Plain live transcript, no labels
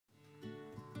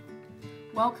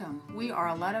Welcome, we are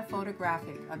AlettA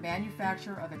Photographic, a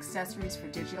manufacturer of accessories for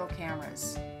digital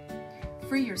cameras.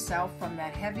 Free yourself from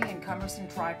that heavy and cumbersome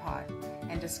tripod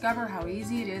and discover how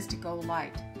easy it is to go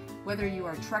light. Whether you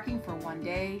are trekking for one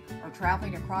day or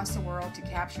traveling across the world to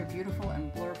capture beautiful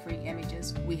and blur-free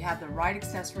images, we have the right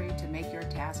accessory to make your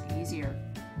task easier.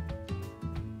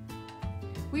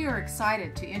 We are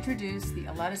excited to introduce the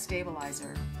AlettA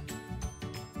Stabilizer.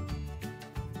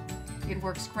 It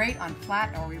works great on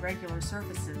flat or irregular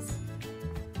surfaces,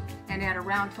 and at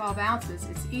around 12 ounces,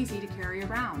 it's easy to carry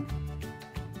around.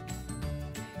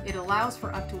 It allows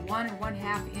for up to 1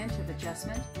 1/2 inch of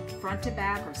adjustment, front to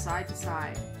back or side to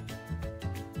side.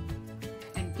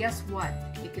 And guess what?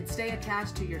 It can stay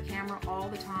attached to your camera all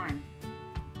the time.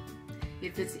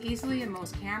 It fits easily in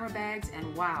most camera bags,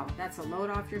 and wow, that's a load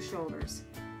off your shoulders.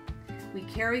 We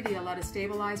carry the AlettA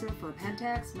Stabilizer for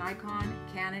Pentax, Nikon,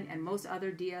 Canon, and most other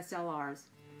DSLRs.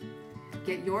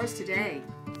 Get yours today.